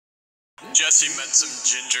Jesse met some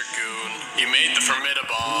ginger goon. He made the Fermita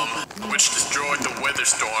bomb, which destroyed the weather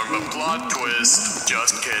storm, but plot twist.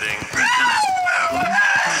 Just kidding.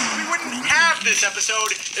 We wouldn't have this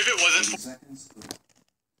episode if it wasn't.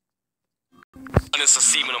 And it's the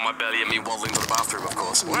semen on my belly and me waddling to the bathroom, of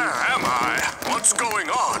course. Where am I? What's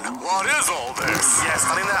going on? What is all this? Yeah,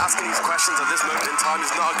 standing there asking these questions at this moment in time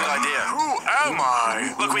is not a good idea. Who am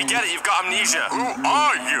I? Look, we get it, you've got amnesia. Who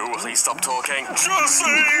are you? Please stop talking.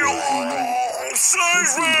 Jesse!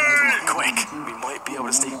 Save me! Quick, we might be able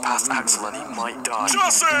to sneak past Axel and he might die.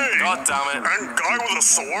 Jesse! God damn it. And guy with a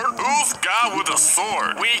sword? Who's guy with a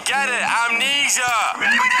sword? We get it, amnesia!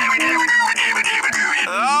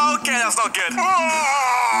 Okay, that's not good.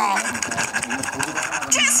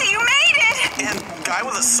 Jesse, you made it! And guy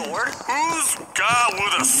with a sword? Who's guy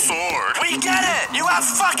with a sword? We get it! You have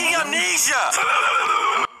fucking amnesia!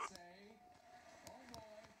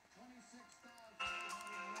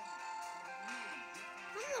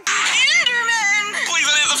 Enderman! Please,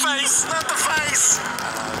 I need the face! Not the face!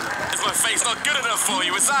 Is my face not good enough for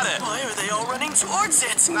you? Is that it? Why are they all running towards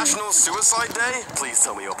it? National Suicide Day? Please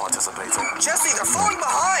tell me you're participating. Jesse, they're falling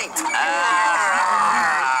behind!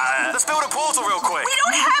 Let's build a portal real quick. We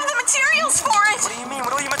don't have the materials for it! What do you mean?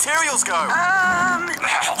 Where'd all your materials go?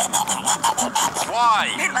 Why?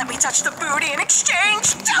 It let me touch the booty in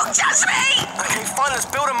exchange! Don't judge me! Okay, fine, let's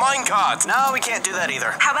build a minecart. No, we can't do that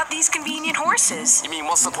either. How about these convenient horses? You mean,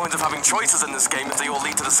 what's the point of having choices in this game if they all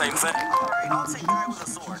lead to the same thing? Alright, I'll take guy with a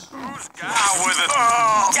sword. Who's guy with a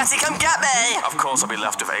sword? Jesse, come get me! Of course I'll be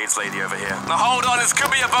left with AIDS lady over here. Now hold on, this could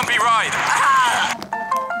be a bumpy ride.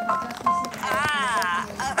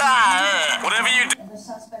 Whatever you do.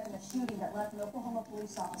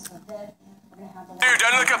 Dude,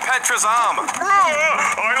 don't look at Petra's arm. I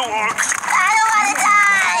looked. I don't want to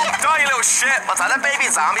die! Die, you little shit. What's that, a baby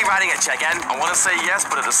zombie riding a chicken? I want to say yes,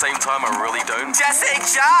 but at the same time, I really don't. Jesse,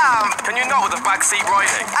 jump! Can you not with the backseat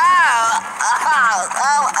riding?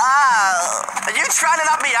 Are you trying to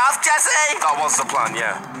knock me off, Jesse? That was the plan,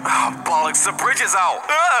 yeah. Oh, bollocks, the bridge is out.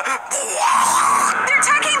 They're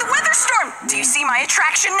attacking the weather storm! Do you see my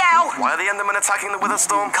attraction now? Why are the Endermen attacking the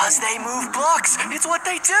Witherstorm? Because they move blocks. It's what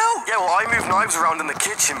they do. Yeah, well, I move knives around in the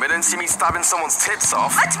kitchen, but don't see me stabbing someone's tits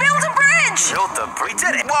off. Let's build a bridge! Build the bridge? We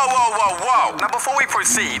did it. Whoa. Now, before we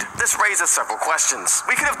proceed, this raises several questions.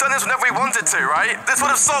 We could have done this whenever we wanted to, right? This would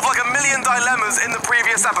have solved like a million dilemmas in the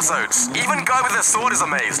previous episodes. Even guy with a sword is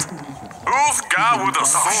amazed. Who's guy with a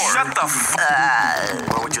sword? Oh, shut the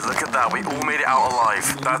Well, would you look at that? We all made it out alive.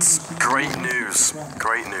 That's great news.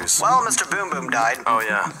 Great news. Well, Mr. Boom Boom died. Oh,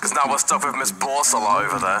 yeah. Because now we're stuck with Miss Borsala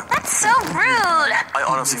over there. That's so rude! I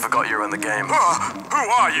honestly forgot you were in the game. Who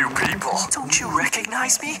are you people? Don't you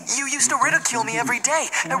recognize me? You used to ridicule me every day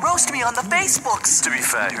and roast me on the Facebooks. To be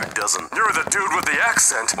fair, who doesn't? You're the dude with the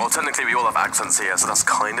accent. Well, technically we all have accents here, so that's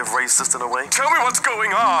kind of racist in a way. Tell me what's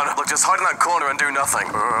going on. Look, just hide in that corner and do nothing.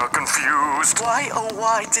 Confused. Why, oh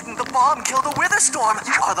why, didn't the bomb kill the Witherstorm?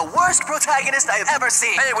 You are the worst protagonist I have ever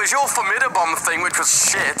seen. Hey, it was your Fermita bomb thing, which was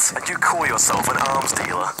shit, and you call yourself an arms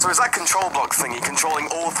dealer. So is that control block thingy controlling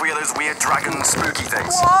all three of those weird dragon spooky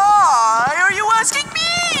things? Why are you asking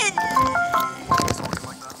me?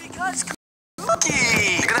 Because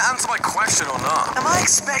Cookie! You gonna answer my question or not? Am I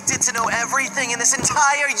expected to know everything in this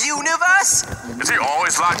entire universe? Is he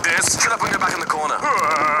always like this? Shut up and get back in the corner.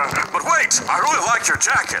 But wait, I really like your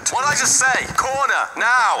jacket. What did I just say? Corner,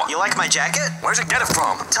 now. You like my jacket? Where'd you get it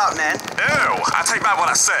from? Top man. Ew, I take back what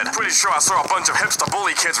I said. Pretty sure I saw a bunch of hipster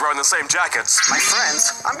bully kids wearing the same jackets. My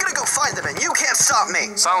friends, I'm gonna go find them and you can't stop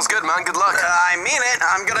me. Sounds good, man. Good luck. I mean it.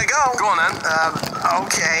 I'm gonna go. Go on, then.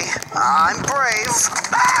 Okay. I'm brave.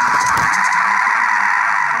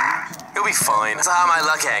 You'll be fine. So how am I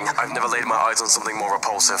looking? I've never laid my eyes on something more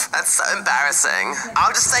repulsive. That's so embarrassing.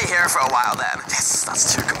 I'll just stay here for a while then. Yes,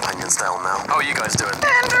 that's 2 companions down now. How are you guys doing?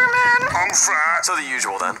 Enderman! I'm fat. So the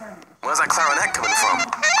usual then. Where's that clarinet coming from?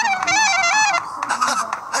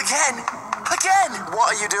 Again!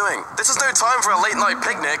 What are you doing? This is no time for a late night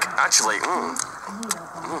picnic. Actually,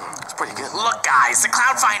 it's pretty good. Look, guys, the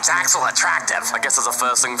cloud finds Axel attractive. I guess there's a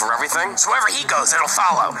first thing for everything. So wherever he goes, it'll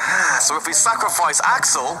follow. So if we sacrifice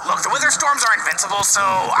Axel... Look, the Witherstorms are invincible, so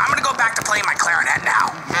I'm gonna go back to playing my clarinet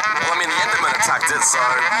now. Well, I mean, the Enderman attacked it, so...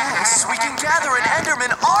 Yes, we can gather an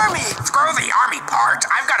Enderman army. Screw the army part.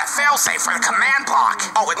 I've got a failsafe for the command block.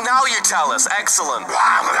 Oh, now you tell us. Excellent.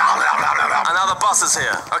 And now the bus is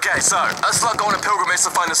here. Okay, so, let's not go on a pilgrimage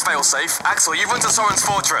to find this failsafe. Axel, you run to Soren's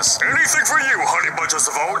fortress. Anything for you, honey bunches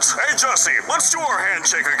of oats. Hey, Jesse, let's do our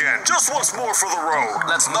handshake again. Just once more for the road.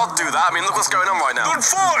 Let's not do that. I mean, look what's going on right now. Then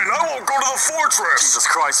fine, I won't go to the fortress. Jesus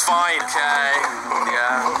Christ, fine. Okay.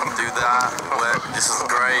 Yeah, do that. This is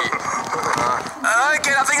great.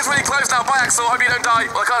 I think it's really close now. Bye, Axel. Hope you don't die.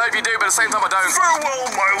 Well, I can't hope you do, but at the same time, I don't. Farewell,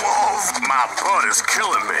 my love. My butt is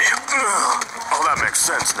killing me. Ugh. Oh, that makes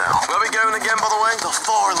sense now. Where are we going again, by the way? The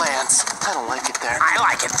Farlands. I don't like it there. I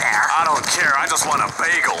like it there. I don't care. I just want a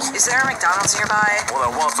bagel. Is there a McDonald's nearby? Well,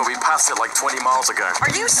 there was, but we passed it like 20 miles ago.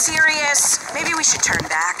 Are you serious? Maybe we should turn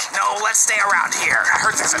back. No, let's stay around here. I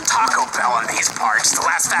heard there's a Taco Bell in these parts. The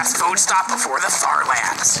last fast food stop before the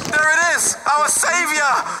Farlands. There it is! Our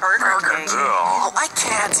savior! Burger King. Oh, Oh, I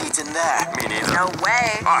can't eat in there. me neither. No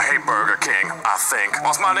way. I hate Burger King, I think.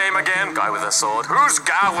 What's my name again? Guy with a sword. Who's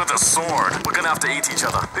guy with a sword? We're gonna have to eat each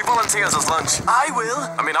other. Who volunteers as lunch? I will.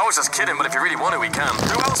 I mean, I was just kidding, but if you really want to, we can.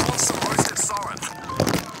 Who else wants some roasted soren?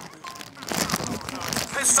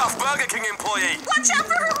 Pissed off Burger King employee. Watch out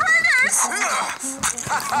for her burgers!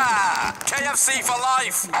 KFC for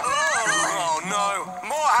life. Oh no.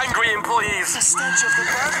 More angry employees. The stench of the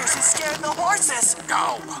burgers is scaring the horses.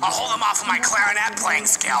 No, I'll hold them off of my clarinet playing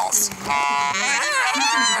skills.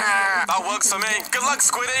 That works for me. Good luck,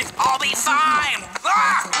 Squiddy. I'll be fine.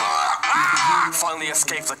 Finally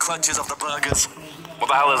escaped the clutches of the burgers. What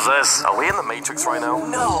the hell is this? Are we in the Matrix right now?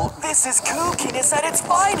 No, this is kookiness at its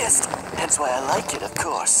finest. Hence why I like it, of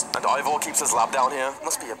course. And Ivor keeps his lab down here.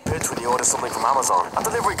 Must be a bitch when he orders something from Amazon. Our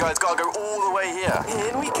delivery guy's gotta go all the way here.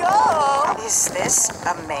 In we go. Is this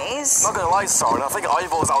a maze? Not gonna lie, Soren, I think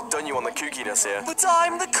Ivor's outdone you on the kookiness here. But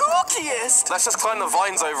I'm the kookiest. Let's just climb the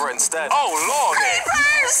vines over it instead. Oh, Lord!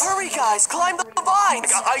 Creepers! Hurry, guys, climb the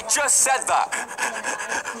vines. I just said that.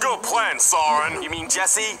 Good plan, Soren. You mean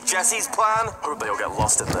Jesse? Jesse's plan? Hope they all get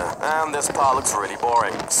lost in there. And this part looks really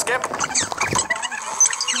boring. Skip.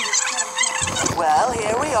 Well,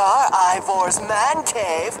 here we are, Ivor's man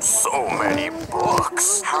cave. So many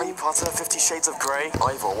books. Harry Potter, 50 Shades of Grey.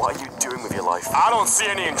 Ivor, what are you doing with your life? I don't see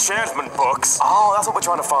any enchantment books. Oh, that's what we're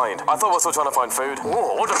trying to find. I thought we were still trying to find food.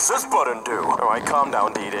 Oh, what does this button do? Alright, calm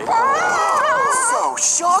down, Dee Dee. So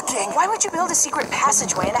shocking. Why would you build a secret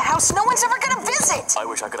passageway in a house no one's ever gonna visit? I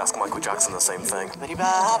wish I could ask Michael Jackson the same thing.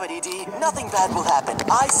 Ba-dee-ba-ba-dee-dee. Nothing bad will happen.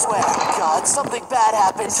 I swear. God, something bad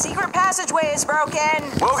happens. Secret passageway is broken.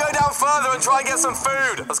 We'll go down further and try and get some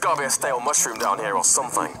food. There's gotta be a stale mushroom down here or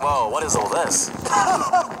something. Whoa, what is all this?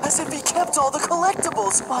 As if he kept all the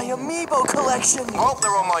collectibles. My amiibo collection. Well,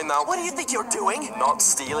 they're all mine now. What do you think you're doing? Not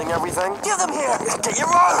stealing everything? Give them here. Get your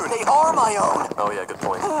own! They are my own. Oh yeah, good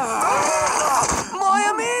point. My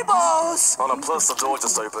amiibos. On a plus, the door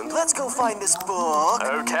just opened. Let's go find this book.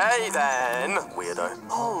 Okay then. Weirdo.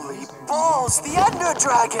 Holy balls, the Ender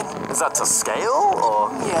Dragon. Is that to scale,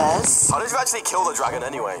 or? Yes. How did you actually kill the dragon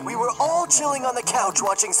anyway? We were all chilling on the couch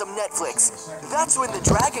watching some Netflix. That's when the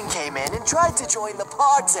dragon came in and tried to join the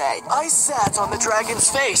party. I sat on the dragon's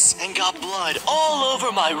face and got blood all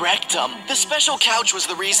over my rectum. The special couch was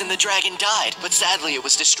the reason the dragon died, but sadly it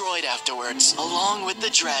was destroyed afterwards, along with the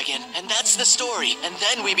dragon. And that's the story. And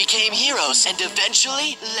then we became heroes and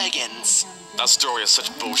eventually leggings. That story is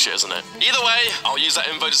such bullshit, isn't it? Either way, I'll use that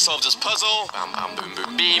info to solve this puzzle. Bam, bam, boom,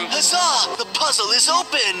 boom, beam. Huzzah! The puzzle is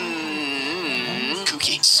open!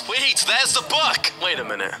 Kooky. Sweet, there's the book! Wait a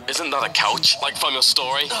minute, isn't that a couch? Like from your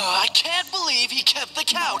story? I can't believe he kept the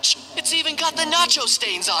couch. It's even got the nacho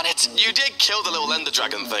stains on it. You did kill the little ender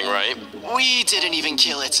dragon thing, right? We didn't even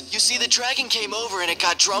kill it. You see, the dragon came over and it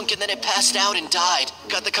got drunk and then it passed out and died.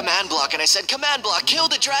 Got the command block and I said, command block, kill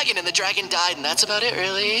the dragon, and the dragon died, and that's about it,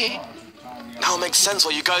 really. Now it makes sense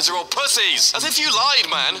why you guys are all pussies. As if you lied,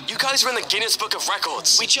 man. You guys are in the Guinness Book of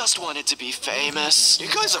Records. We just wanted to be famous. You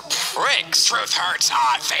guys are pricks. Truth hurts.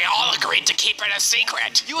 They all agreed to keep it a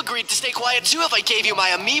secret. You agreed to stay quiet too if I gave you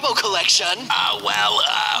my amiibo collection.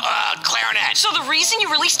 Clarinet. So the reason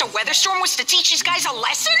you released a weather storm was to teach these guys a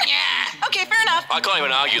lesson? Yeah. Okay, fair enough. I can't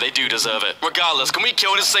even argue, they do deserve it. Regardless, can we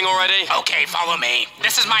kill this thing already? Okay, follow me.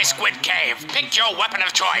 This is my squid cave. Pick your weapon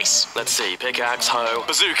of choice. Let's see, pickaxe, hoe,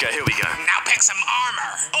 bazooka, here we go. Now pick some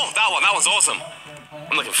armor. Oh, that one, that was awesome.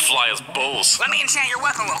 I'm looking fly as balls. Let me enchant your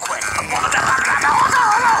weapon real quick.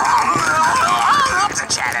 It's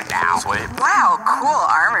enchanted now. Sweet. Wow, cool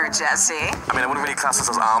armor, Jesse. I mean, I wouldn't really class this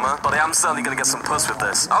as armor, but I am certainly gonna get some puss with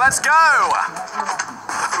this. Oh, let's go!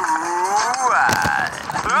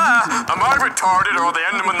 Am I retarded or are the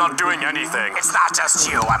Endermen not doing anything? It's not just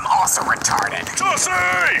you. I'm also retarded. Jesse!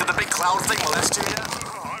 Did the big cloud thing molest you yet?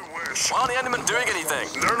 I wish. Why aren't the Endermen doing anything?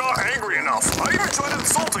 They're not angry enough. I even tried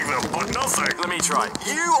insulting them, but nothing. Let me try.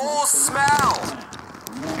 You all smell!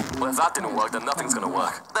 Well, if that didn't work, then nothing's gonna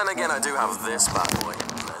work. Then again, I do have this bad boy.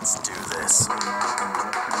 Let's do this.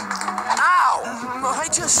 Ow! I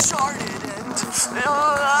just sharded and...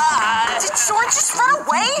 Did George just run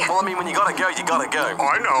away? Well, I mean, when you gotta go, you gotta go.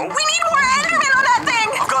 I know. We need more Endermen on that thing!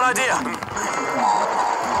 I've got an idea!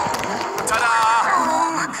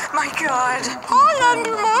 Ta-da! God. Hi,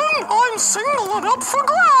 Enderman. I'm single and up for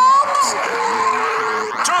grabs.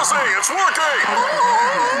 Jesse, it's working!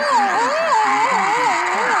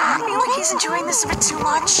 I feel like he's enjoying this a bit too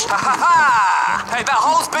much. Ha ha ha! Hey, that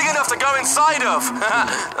hole's big enough to go inside of.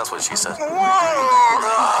 That's what she said.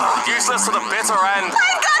 Useless to the bitter end.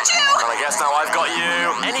 I've got you! Well, I guess now I've got you.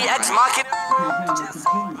 Any ex-market?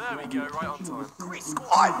 There we go, right on time. Great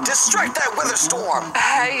squad, distract that weather storm.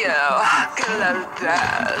 Heyo, hello,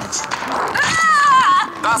 Dad.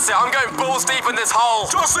 That's it, I'm going balls deep in this hole.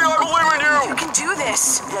 Jesse, I believe in you! You can do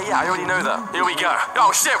this. Yeah, I already know that. Here we go.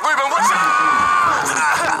 Oh shit, Ruben, what's it?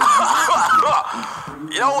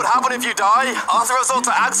 You know what would happen if you die? I'll throw us all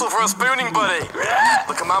to Axel for a spooning buddy.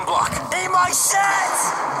 The command block. Eat my shit!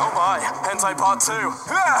 Oh my, hentai part 2.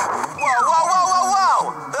 Whoa.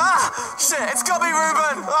 Shit, it's got me,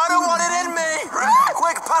 Ruben. I don't want it in me.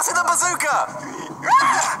 Quick, pass it the bazooka.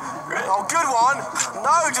 Oh, good one.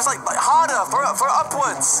 No, just like harder, throw it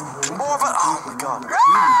upwards. More of it. Oh my god.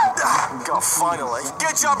 God, finally.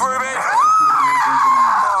 Good job, Ruben.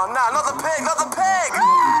 Oh, no, not the pig, not the pig.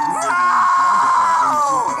 No!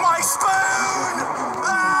 My spoon!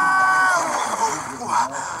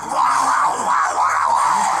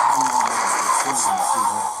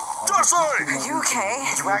 Jesse! Are you okay?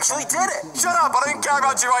 You actually did it! Shut up! I don't care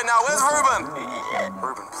about you right now. Where's Ruben?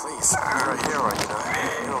 Ruben, please. You're a hero, you know.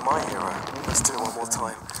 You're my hero. Let's do it one more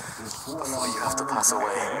time. Before you have to pass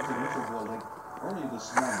away.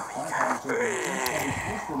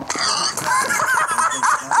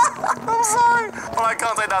 I'm sorry, but I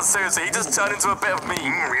can't take that seriously. He just turned into a bit of me. Oh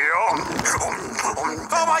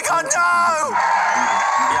my god, no!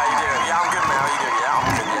 Yeah, you do. Yeah, I'm good, man. How you doing? Yeah, I'm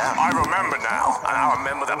good, yeah. I remember now, and I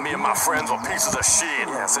remember that me and my friends were pieces of shit.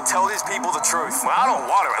 Yeah, so tell these people the truth. Well, I don't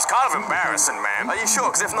want to. It's kind of embarrassing, man. Are you sure?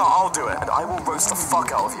 Because if not, I'll do it. And I will roast the fuck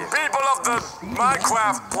out of you. People of the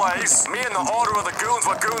Minecraft place, me and the Order of the Goons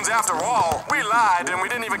were goons after all. We lied, and we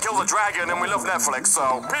didn't even kill the dragon, and we love Netflix,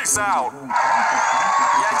 so peace out.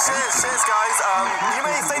 Yeah, cheers, guys. You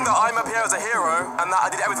may think that I'm up here as a hero, and that I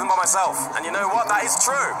did everything by myself. And you know what? That is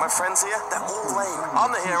true. My friends here, they're all lame.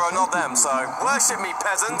 I'm the hero, not them, so worship me,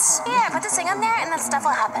 peasants. Yeah, put this thing on there and then stuff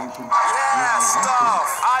will happen. Yeah, stuff.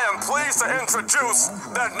 I am pleased to introduce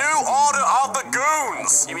the new Order of the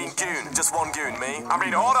Goons. You mean goon? Just one goon, me? I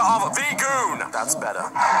mean Order of the Goon. That's better.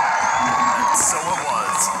 So it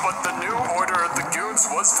was, but the new Order of the Goons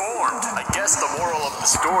was formed. I guess the moral of the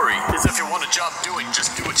story is if you want a job doing,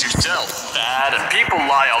 just do it yourself. Bad, and people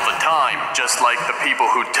lie all the time, just like the people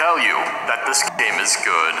who tell you that this game is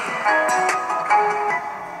good.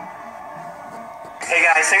 Hey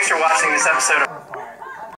guys, thanks for watching this episode of